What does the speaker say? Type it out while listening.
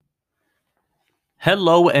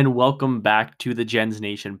Hello and welcome back to the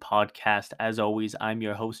GensNation Podcast. As always, I'm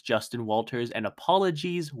your host, Justin Walters, and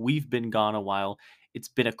apologies, we've been gone a while. It's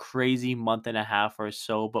been a crazy month and a half or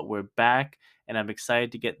so, but we're back, and I'm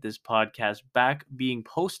excited to get this podcast back being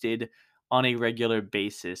posted on a regular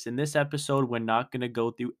basis. In this episode, we're not going to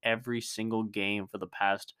go through every single game for the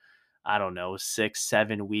past I don't know, 6,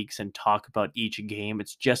 7 weeks and talk about each game.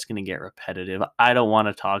 It's just going to get repetitive. I don't want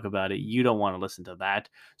to talk about it. You don't want to listen to that.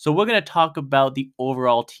 So we're going to talk about the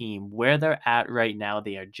overall team, where they're at right now.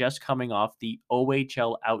 They are just coming off the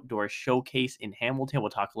OHL Outdoor Showcase in Hamilton. We'll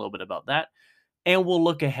talk a little bit about that. And we'll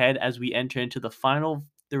look ahead as we enter into the final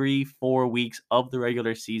 3, 4 weeks of the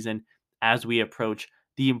regular season as we approach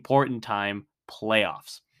the important time,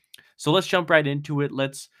 playoffs. So let's jump right into it.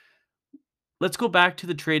 Let's go back to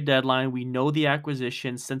the trade deadline. We know the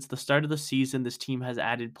acquisition. Since the start of the season, this team has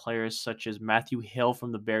added players such as Matthew Hill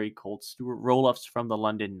from the Barrie Colts, Stuart Roloffs from the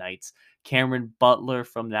London Knights, Cameron Butler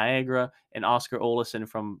from Niagara, and Oscar Olesen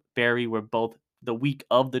from Barrie were both the week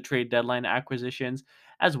of the trade deadline acquisitions,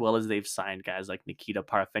 as well as they've signed guys like Nikita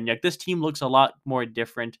Parfenyak. This team looks a lot more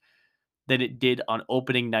different than it did on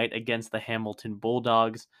opening night against the Hamilton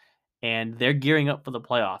Bulldogs, and they're gearing up for the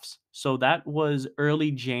playoffs. So that was early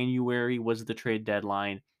January was the trade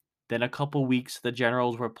deadline. Then a couple weeks the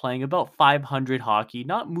Generals were playing about 500 hockey,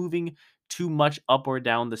 not moving too much up or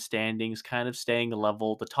down the standings, kind of staying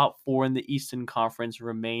level. The top 4 in the Eastern Conference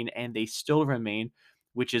remain, and they still remain,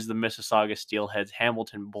 which is the Mississauga Steelheads,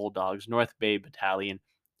 Hamilton Bulldogs, North Bay Battalion,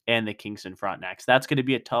 and the Kingston Frontenacs. That's going to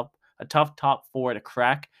be a tough top 4 to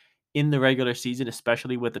crack in the regular season,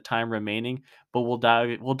 especially with the time remaining, but we'll dive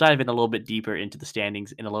in a little bit deeper into the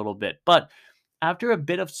standings in a little bit. But after a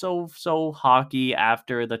bit of so hockey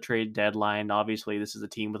after the trade deadline, obviously this is a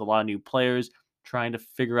team with a lot of new players trying to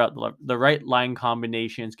figure out the right line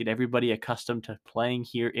combinations, get everybody accustomed to playing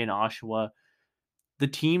here in Oshawa. The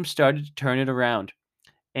team started to turn it around.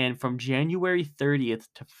 And from January 30th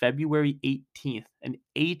to February 18th, an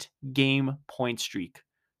 8-game point streak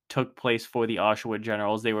took place for the Oshawa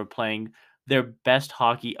Generals. They were playing their best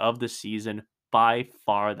hockey of the season by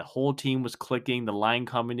far. The whole team was clicking. The line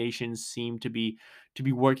combinations seemed to be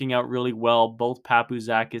working out really well. Both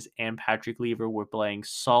Papuzakis and Patrick Lever were playing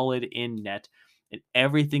solid in net, and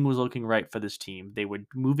everything was looking right for this team. They were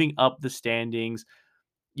moving up the standings,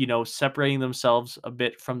 separating themselves a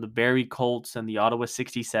bit from the Barrie Colts and the Ottawa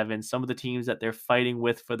 67, some of the teams that they're fighting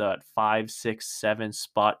with for that 5, 6, 7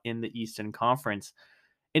 spot in the Eastern Conference.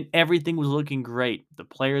 And everything was looking great. The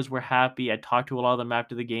players were happy. I talked to a lot of them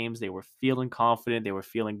after the games. They were feeling confident. They were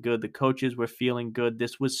feeling good. The coaches were feeling good.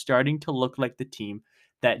 This was starting to look like the team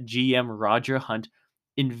that GM Roger Hunt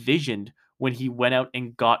envisioned when he went out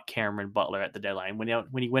and got Cameron Butler at the deadline, when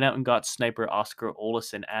he went out and got sniper Oscar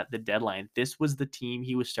Olesen at the deadline. This was the team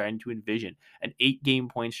he was starting to envision. An 8-game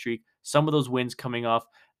point streak, some of those wins coming off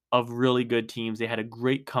of really good teams. They had a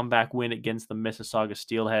great comeback win against the Mississauga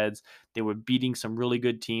Steelheads. They were beating some really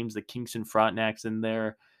good teams, the Kingston Frontenacs in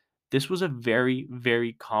there. This was a very,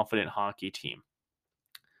 very confident hockey team.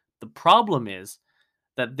 The problem is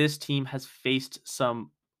that this team has faced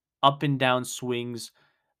some up and down swings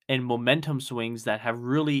and momentum swings that have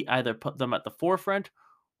really either put them at the forefront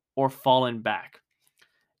or fallen back.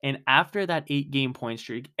 And after that 8-game point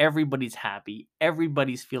streak, everybody's happy.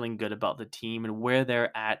 Everybody's feeling good about the team and where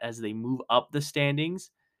they're at as they move up the standings.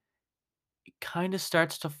 It kind of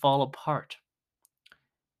starts to fall apart.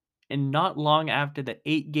 And not long after the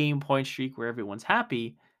 8-game point streak where everyone's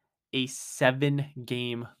happy, a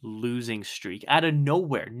 7-game losing streak out of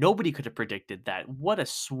nowhere. Nobody could have predicted that. What a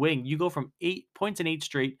swing. You go from 8 points in 8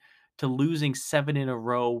 straight to losing 7 in a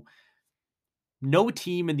row. No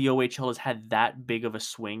team in the OHL has had that big of a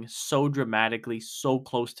swing so dramatically, so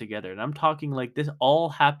close together. And I'm talking like this all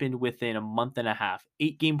happened within a month and a half.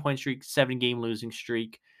 8-game point streak, 7-game losing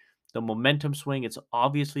streak. The momentum swing, it's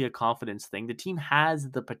obviously a confidence thing. The team has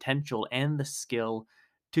the potential and the skill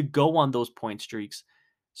to go on those point streaks.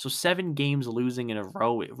 So 7 games losing in a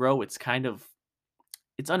row, it's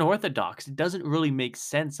unorthodox. It doesn't really make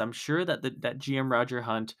sense. I'm sure that GM Roger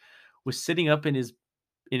Hunt was sitting up in his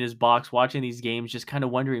box watching these games, just kind of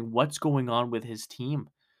wondering what's going on with his team.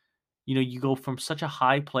 You go from such a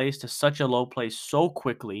high place to such a low place so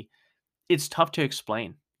quickly. It's tough to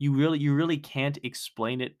explain. You really can't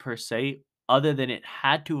explain it per se, other than it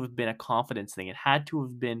had to have been a confidence thing. It had to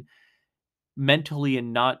have been mentally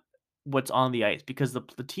and not what's on the ice, because the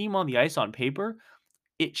team on the ice on paper,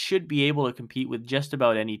 it should be able to compete with just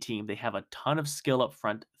about any team. They have a ton of skill up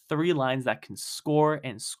front, 3 lines that can score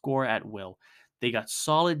and score at will. They got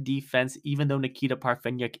solid defense, even though Nikita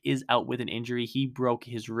Parfenyuk is out with an injury. He broke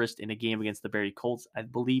his wrist in a game against the Barrie Colts. I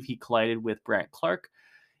believe he collided with Brant Clark.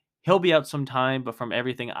 He'll be out sometime, but from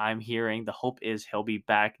everything I'm hearing, the hope is he'll be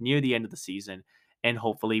back near the end of the season and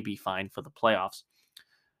hopefully be fine for the playoffs.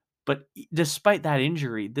 But despite that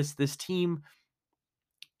injury, this team,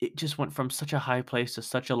 it just went from such a high place to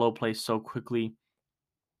such a low place so quickly.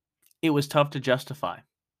 It was tough to justify.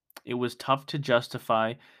 It was tough to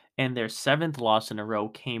justify, and their seventh loss in a row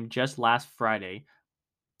came just last Friday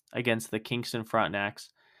against the Kingston Frontenacs.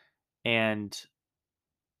 And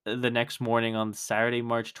the next morning on Saturday,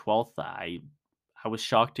 March 12th, I was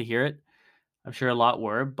shocked to hear it. I'm sure a lot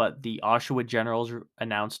were, but the Oshawa Generals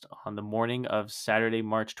announced on the morning of Saturday,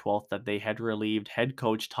 March 12th, that they had relieved head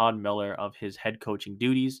coach Todd Miller of his head coaching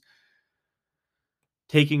duties.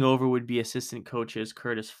 Taking over would be assistant coaches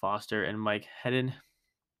Curtis Foster and Mike Hedden.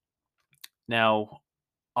 Now,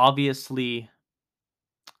 obviously,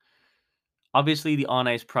 the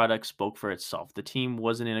on-ice product spoke for itself. The team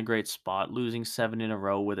wasn't in a great spot, losing 7 in a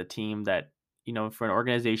row with a team that, for an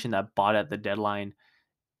organization that bought at the deadline,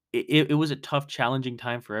 it was a tough, challenging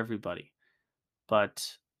time for everybody. But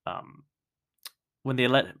when they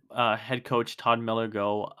let head coach Todd Miller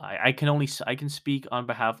go, I can speak on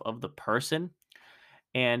behalf of the person.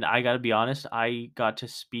 And I got to be honest, I got to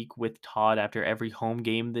speak with Todd after every home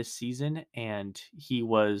game this season, and he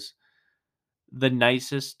was the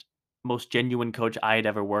nicest, most genuine coach I had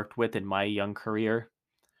ever worked with in my young career.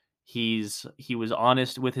 He was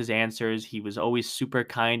honest with his answers. He was always super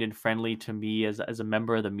kind and friendly to me as a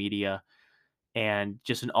member of the media, and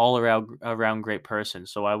just an all around great person.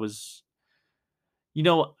 So I was,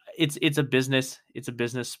 it's a business. It's a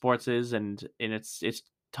business, sports is, and it's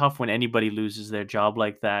tough when anybody loses their job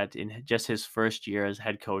like that in just his first year as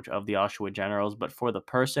head coach of the Oshawa Generals. But for the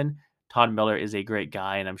person, Todd Miller is a great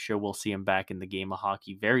guy, and I'm sure we'll see him back in the game of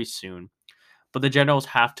hockey very soon. But the Generals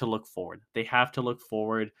have to look forward. They have to look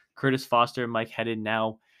forward. Curtis Foster and Mike Hedden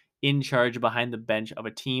now in charge behind the bench of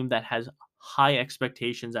a team that has high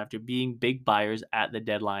expectations after being big buyers at the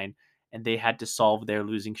deadline, and they had to solve their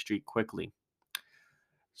losing streak quickly.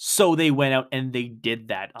 So they went out and they did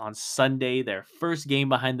that on Sunday, their first game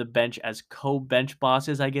behind the bench as co-bench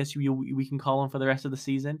bosses, I guess we can call them for the rest of the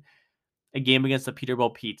season. A game against the Peterborough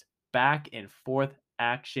Petes. Back and forth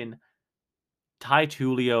action. Ty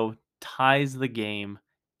Tullio ties the game.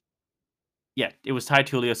 Yeah, it was Ty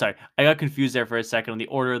Tullio. Sorry, I got confused there for a second on the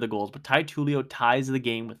order of the goals, but Ty Tullio ties the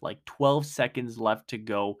game with like 12 seconds left to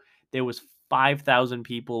go. There was 5,000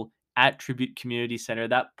 people at Tribute Community Center.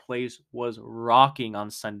 That place was rocking on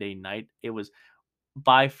Sunday night. It was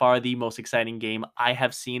by far the most exciting game I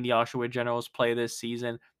have seen the Oshawa Generals play this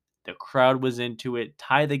season. The crowd was into it.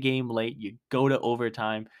 Tie the game late. You go to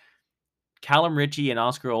overtime. Callum Ritchie and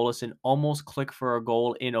Oscar Olesen almost click for a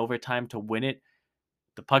goal in overtime to win it.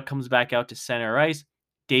 The puck comes back out to center ice.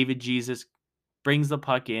 David Jesus brings the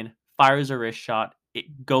puck in, fires a wrist shot.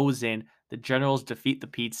 It goes in. The Generals defeat the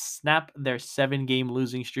Petes, snap their 7-game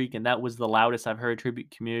losing streak, and that was the loudest I've heard Tribute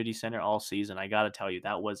Community Center all season. I got to tell you,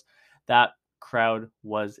 that crowd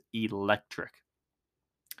was electric.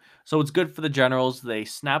 So it's good for the Generals. They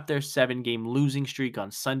snapped their 7-game losing streak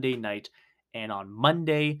on Sunday night, and on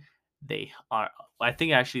Monday, I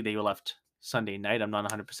think actually they left Sunday night. I'm not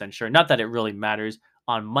 100% sure. Not that it really matters.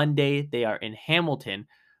 On Monday, they are in Hamilton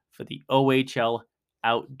for the OHL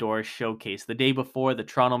Outdoor Showcase. The day before, the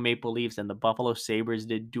Toronto Maple Leafs and the Buffalo Sabres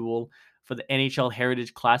did duel for the NHL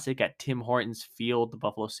Heritage Classic at Tim Hortons Field. The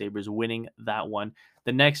Buffalo Sabres winning that one.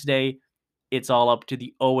 The next day, it's all up to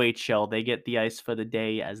the OHL. They get the ice for the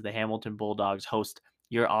day as the Hamilton Bulldogs host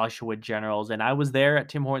your Oshawa Generals. And I was there at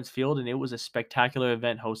Tim Hortons Field, and it was a spectacular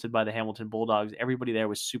event hosted by the Hamilton Bulldogs. Everybody there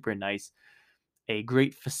was super nice. A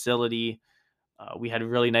great facility. We had a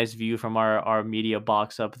really nice view from our media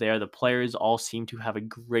box up there. The players all seemed to have a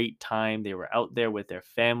great time. They were out there with their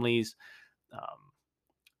families.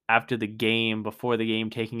 After the game, before the game,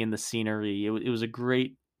 taking in the scenery. It was a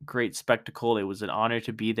great spectacle. It was an honor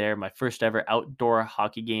to be there. My first ever outdoor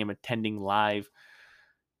hockey game attending live.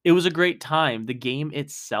 It was a great time. The game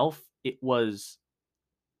itself, it was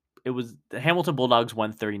the Hamilton Bulldogs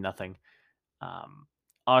won 30-0.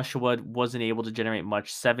 Oshawa wasn't able to generate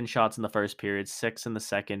much. 7 shots in the first period, 6 in the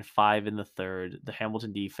second, 5 in the third. The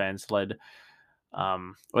Hamilton defense led,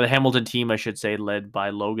 or the Hamilton team, I should say, led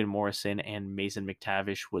by Logan Morrison and Mason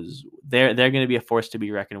McTavish, they're going to be a force to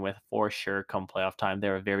be reckoned with for sure come playoff time.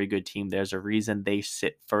 They're a very good team. There's a reason they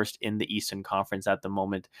sit first in the Eastern Conference at the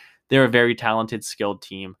moment. They're a very talented, skilled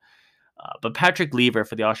team. But Patrick Lever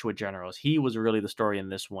for the Oshawa Generals, he was really the story in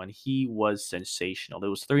this one. He was sensational. It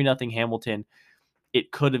was 3-0 Hamilton.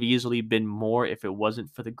 It could have easily been more if it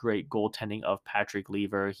wasn't for the great goaltending of Patrick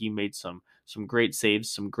Lever. He made some great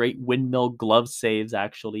saves, some great windmill glove saves.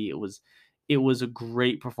 Actually, it was a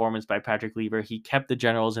great performance by Patrick Lever. He kept the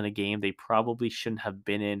Generals in a game they probably shouldn't have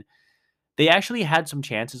been in. They actually had some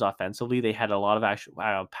chances offensively. They had a lot of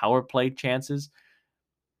actual power play chances,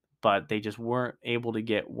 but they just weren't able to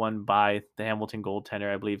get one by the Hamilton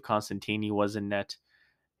goaltender. I believe Constantini was in net.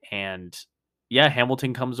 And yeah,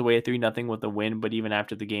 Hamilton comes away 3-0 with a win. But even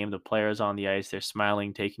after the game, the players on the ice, they're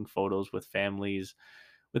smiling, taking photos with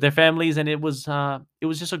their families, and it was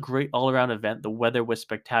just a great all around event. The weather was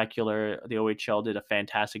spectacular. The OHL did a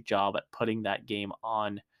fantastic job at putting that game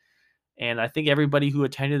on, and I think everybody who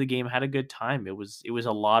attended the game had a good time. It was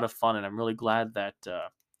a lot of fun, and I'm really glad that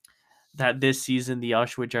this season the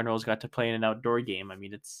Oshawa Generals got to play in an outdoor game. I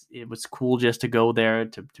mean, it was cool just to go there,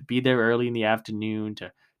 to be there early in the afternoon,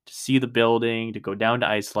 to see the building, to go down to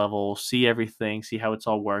ice level, see everything, see how it's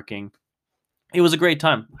all working. It was a great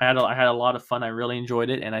time. I had a lot of fun. I really enjoyed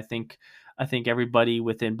it, and I think everybody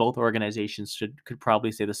within both organizations could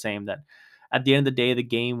probably say the same, that at the end of the day, the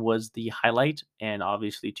game was the highlight, and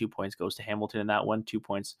obviously 2 points goes to Hamilton in that one. 2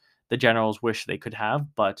 points the Generals wish they could have,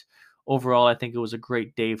 but overall, I think it was a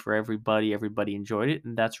great day for everybody. Everybody enjoyed it,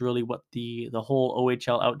 and that's really what the whole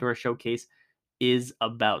OHL Outdoor Showcase is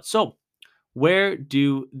about. So, where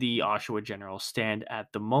do the Oshawa Generals stand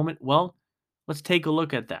at the moment? Well, let's take a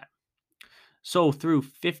look at that. So, through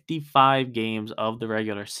 55 games of the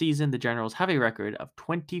regular season, the Generals have a record of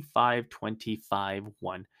 25, 25,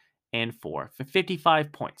 1, and 4 for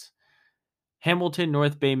 55 points. Hamilton,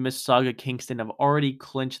 North Bay, Mississauga, Kingston have already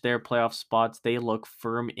clinched their playoff spots. They look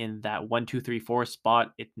firm in that 1, 2, 3, 4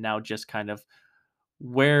 spot. It now just kind of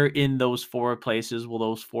where in those four places will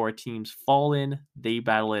those four teams fall in? They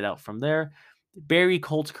battle it out from there. Barrie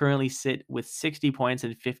Colts currently sit with 60 points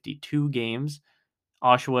in 52 games.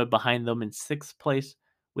 Oshawa behind them in sixth place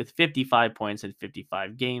with 55 points in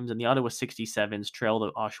 55 games, and the Ottawa 67s trail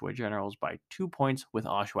the Oshawa Generals by 2 points, with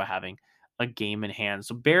Oshawa having a game in hand.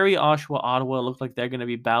 So Barrie, Oshawa, Ottawa look like they're going to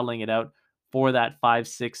be battling it out for that 5,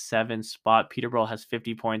 6, 7 spot. Peterborough has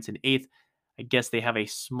 50 points in eighth. I guess they have a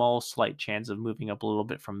small, slight chance of moving up a little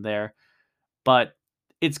bit from there, but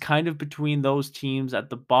it's kind of between those teams at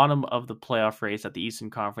the bottom of the playoff race at the Eastern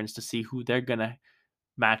Conference to see who they're going to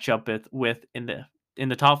match up with in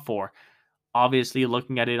the top four. Obviously,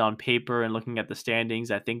 looking at it on paper and looking at the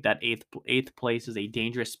standings, I think that eighth place is a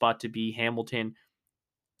dangerous spot to be. Hamilton,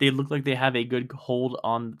 they look like they have a good hold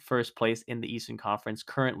on first place in the Eastern Conference.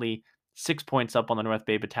 Currently, 6 points up on the North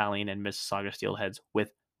Bay Battalion and Mississauga Steelheads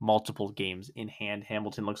with multiple games in hand.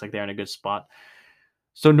 Hamilton looks like they're in a good spot.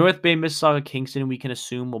 So North Bay, Mississauga, Kingston, we can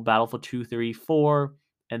assume will battle for 2, 3, 4,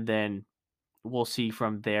 and then we'll see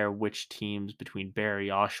from there which teams between Barrie,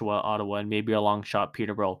 Oshawa, Ottawa, and maybe a long shot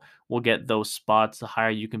Peterborough will get those spots. The higher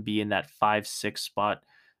you can be in that 5, 6 spot,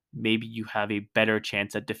 maybe you have a better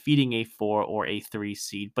chance at defeating a 4 or a 3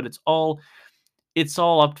 seed. But it's all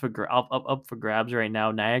up for grabs right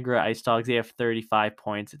now. Niagara Ice Dogs, they have 35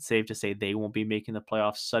 points. It's safe to say they won't be making the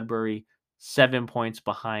playoffs. Sudbury, 7 points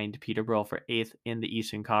behind Peterborough for eighth in the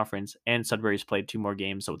Eastern Conference, and Sudbury's played 2 more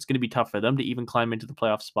games, so it's going to be tough for them to even climb into the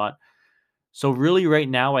playoff spot. So really right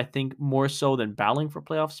now, I think more so than battling for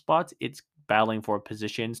playoff spots, it's battling for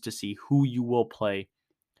positions to see who you will play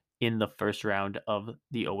in the first round of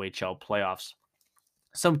the OHL playoffs.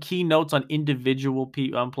 Some key notes on individual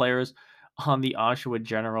players on the Oshawa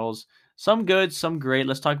Generals. Some good, some great.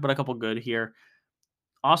 Let's talk about a couple good here.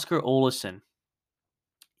 Oscar Olesen.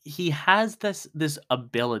 He has this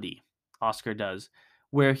ability, Oscar does,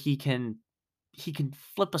 where he can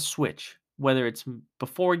flip a switch, whether it's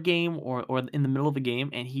before a game or in the middle of a game,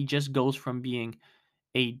 and he just goes from being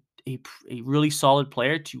a really solid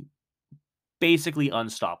player to basically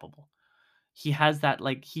unstoppable. He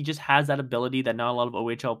just has that ability that not a lot of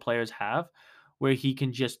OHL players have, where he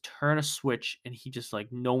can just turn a switch and he just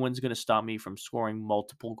like, no one's gonna stop me from scoring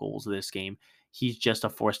multiple goals this game. He's just a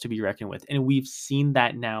force to be reckoned with. And we've seen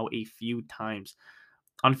that now a few times.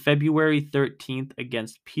 On February 13th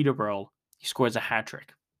against Peterborough, he scores a hat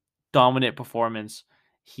trick. Dominant performance.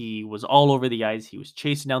 He was all over the ice. He was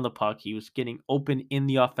chasing down the puck. He was getting open in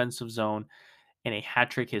the offensive zone, and a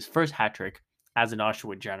hat trick, his first hat trick as an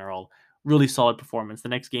Oshawa General. Really solid performance. The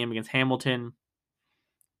next game against Hamilton,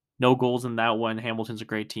 no goals in that one. Hamilton's a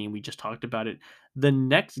great team. We just talked about it. The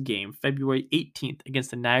next game, February 18th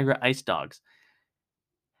against the Niagara Ice Dogs,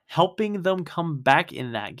 helping them come back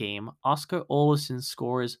in that game, Oscar Olesen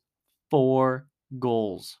scores 4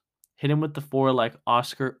 goals. Hit him with the 4 like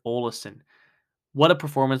Oscar Olesen. What a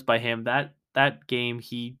performance by him. That game,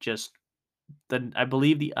 he just I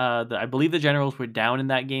believe the Generals were down in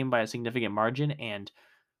that game by a significant margin, and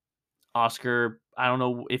Oscar, I don't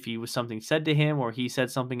know if he was something said to him or he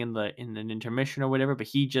said something in an intermission or whatever, but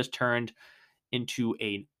he just turned into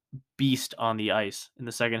a beast on the ice in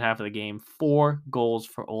the second half of the game. 4 goals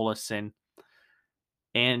for Olason.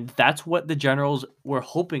 And that's what the Generals were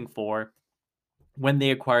hoping for when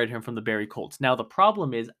they acquired him from the Barrie Colts. Now, the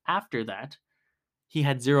problem is after that, he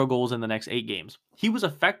had 0 goals in the next 8 games. He was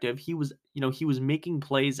effective. He was making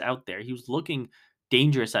plays out there. He was looking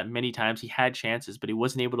dangerous at many times. He had chances, but he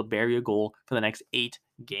wasn't able to bury a goal for the next 8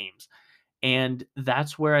 games. And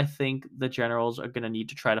that's where I think the Generals are going to need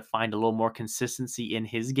to try to find a little more consistency in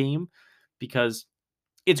his game, because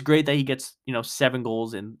it's great that he gets, 7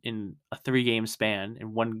 goals in a 3-game span.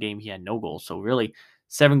 In one game he had no goals. So really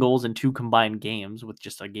 7 goals in 2 combined games with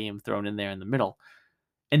just a game thrown in there in the middle.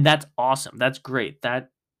 And that's awesome. That's great. That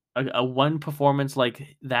a one performance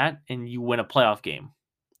like that and you win a playoff game,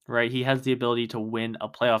 right? He has the ability to win a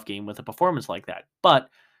playoff game with a performance like that. But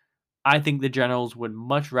I think the Generals would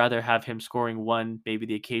much rather have him scoring 1, maybe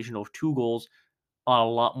the occasional 2 goals on a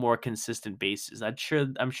lot more consistent basis.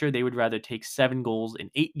 I'm sure they would rather take 7 goals in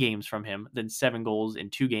 8 games from him than 7 goals in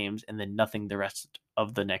 2 games and then nothing the rest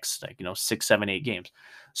of the next 6, 7, 8 games.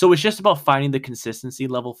 So it's just about finding the consistency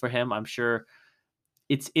level for him. I'm sure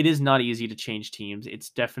it is not easy to change teams. It's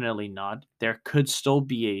definitely not. There could still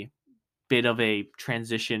be a bit of a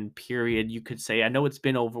transition period, you could say. I know it's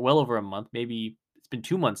been well over a month, maybe it's been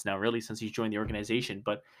 2 months now really since he's joined the organization,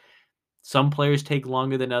 but some players take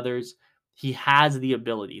longer than others. He has the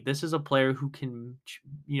ability. This is a player who can,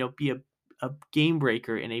 be a game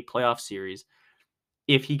breaker in a playoff series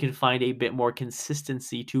if he can find a bit more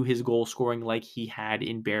consistency to his goal scoring like he had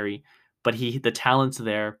in Barrie. But the talent's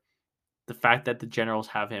there. The fact that the Generals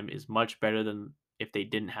have him is much better than if they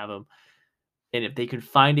didn't have him. And if they can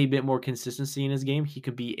find a bit more consistency in his game, he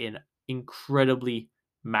could be an incredibly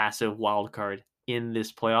massive wild card in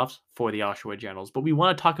this playoffs for the Oshawa Generals. But we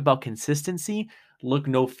want to talk about consistency. Look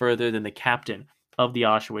no further than the captain of the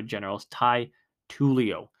Oshawa Generals, Ty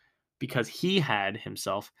Tullio, because he had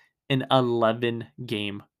himself an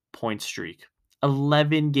 11-game point streak.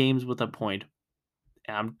 11 games with a point.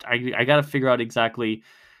 I got to figure out exactly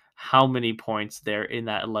how many points there in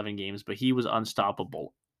that 11 games, but he was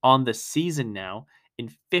unstoppable. On the season now,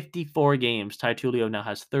 in 54 games, Ty Tullio now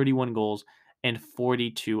has 31 goals and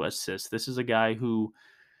 42 assists. This is a guy who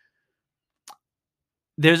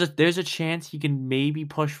there's a chance he can maybe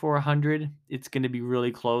push for 100. It's going to be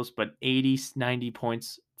really close, but 80, 90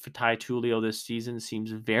 points for Ty Tullio this season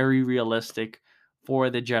seems very realistic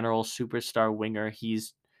for the general superstar winger.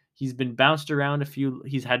 He's been bounced around a few.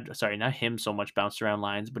 He's had, sorry, not him so much bounced around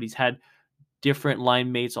lines, but he's had different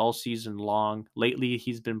line mates all season long. Lately,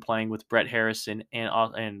 he's been playing with Brett Harrison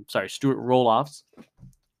and Stuart Roloffs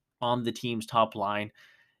on the team's top line.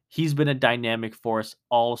 He's been a dynamic force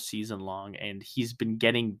all season long, and he's been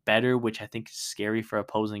getting better, which I think is scary for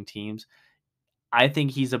opposing teams. I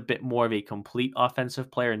think he's a bit more of a complete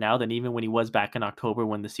offensive player now than even when he was back in October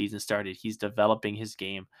when the season started. He's developing his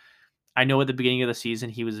game. I know at the beginning of the season,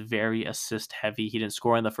 he was very assist heavy. He didn't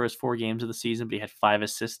score in the first 4 games of the season, but he had 5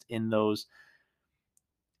 assists in those.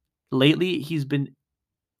 Lately, he's been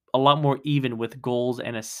a lot more even with goals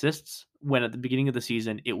and assists, when at the beginning of the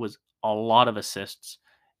season, it was a lot of assists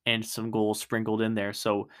and some goals sprinkled in there.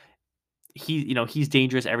 So he's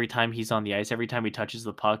dangerous every time he's on the ice. Every time he touches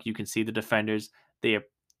the puck, you can see the defenders,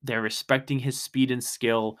 they're respecting his speed and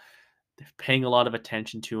skill. They're paying a lot of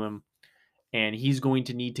attention to him, and he's going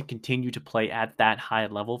to need to continue to play at that high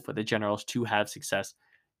level for the Generals to have success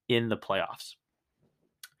in the playoffs.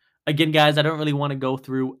 Again, guys, I don't really want to go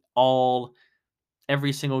through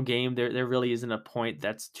every single game. There really isn't a point.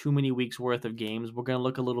 That's too many weeks worth of games. We're going to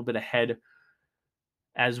look a little bit ahead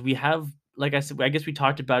as we have, like I said, I guess we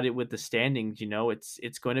talked about it with the standings.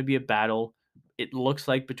 It's going to be a battle. It looks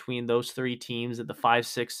like between those 3 teams at the 5,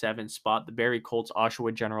 6, 7 spot, the Barrie Colts,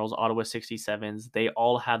 Oshawa Generals, Ottawa 67s, they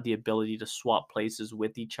all have the ability to swap places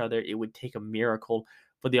with each other. It would take a miracle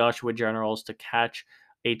for the Oshawa Generals to catch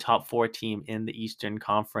a top 4 team in the Eastern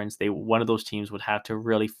Conference. One of those teams would have to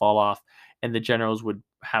really fall off, and the Generals would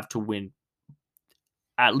have to win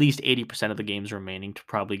at least 80% of the games remaining to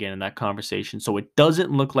probably get in that conversation. So it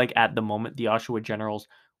doesn't look like at the moment the Oshawa Generals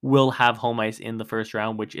will have home ice in the first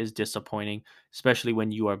round, which is disappointing, especially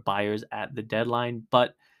when you are buyers at the deadline.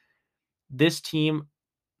 But this team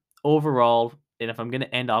overall, and if I'm going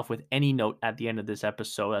to end off with any note at the end of this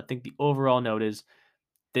episode, I think the overall note is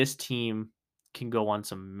this team can go on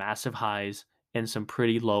some massive highs and some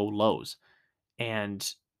pretty low lows. And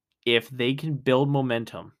if they can build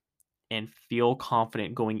momentum and feel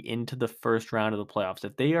confident going into the first round of the playoffs.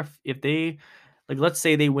 If they like, let's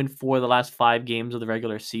say they win 4 of the last 5 games of the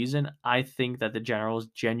regular season, I think that the Generals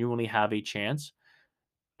genuinely have a chance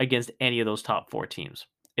against any of those top 4 teams.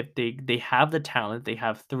 If they have the talent, they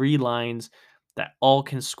have 3 lines that all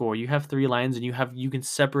can score. You have 3 lines and you can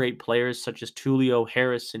separate players such as Tulio,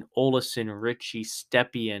 Harrison, Olison, Ritchie,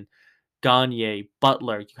 Stepien, Gagne,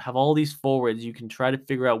 Butler. You have all these forwards. You can try to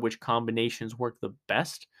figure out which combinations work the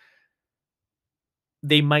best.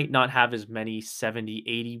 They might not have as many 70,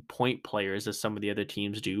 80 point players as some of the other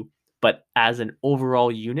teams do, but as an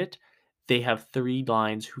overall unit, they have 3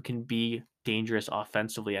 lines who can be dangerous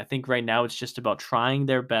offensively. I think right now it's just about trying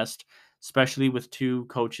their best, especially with 2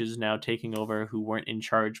 coaches now taking over who weren't in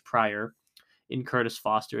charge prior, in Curtis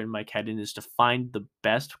Foster and Mike Hedden, is to find the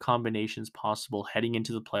best combinations possible heading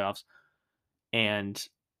into the playoffs and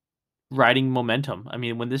riding momentum. I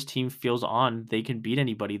mean, when this team feels on, they can beat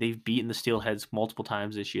anybody. They've beaten the Steelheads multiple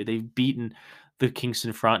times this year. They've beaten the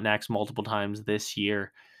Kingston Frontenacs multiple times this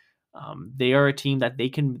year. They are a team that they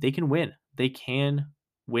can win. They can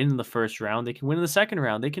win the first round. They can win in the second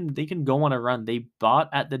round. They can go on a run. They bought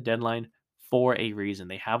at the deadline for a reason.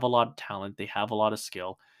 They have a lot of talent. They have a lot of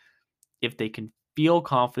skill. If they can feel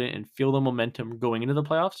confident and feel the momentum going into the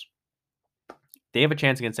playoffs, they have a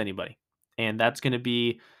chance against anybody. And that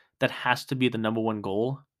has to be the number one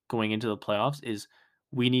goal going into the playoffs is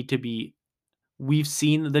we need to be we've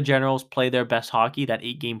seen the Generals play their best hockey. That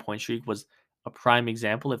 8-game point streak was a prime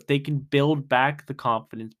example. If they can build back the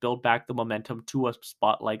confidence, build back the momentum to a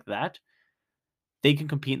spot like that, they can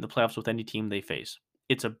compete in the playoffs with any team they face.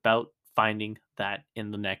 It's about finding that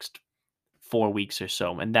in the next 4 weeks or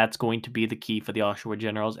so. And that's going to be the key for the Oshawa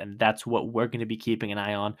Generals. And that's what we're going to be keeping an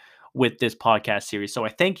eye on with this podcast series. So I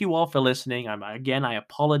thank you all for listening. I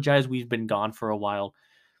apologize. We've been gone for a while.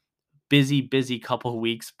 Busy couple of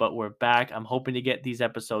weeks, but we're back. I'm hoping to get these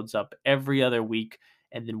episodes up every other week.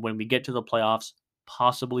 And then when we get to the playoffs,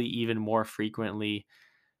 possibly even more frequently.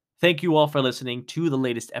 Thank you all for listening to the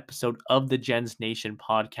latest episode of the Gens Nation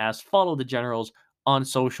podcast. Follow the Generals on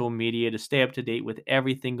social media to stay up to date with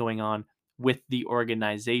everything going on with the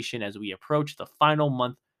organization as we approach the final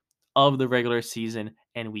month of the regular season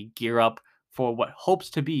and we gear up for what hopes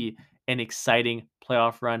to be an exciting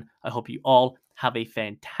playoff run. I hope you all have a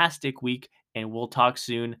fantastic week and we'll talk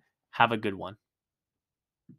soon. Have a good one.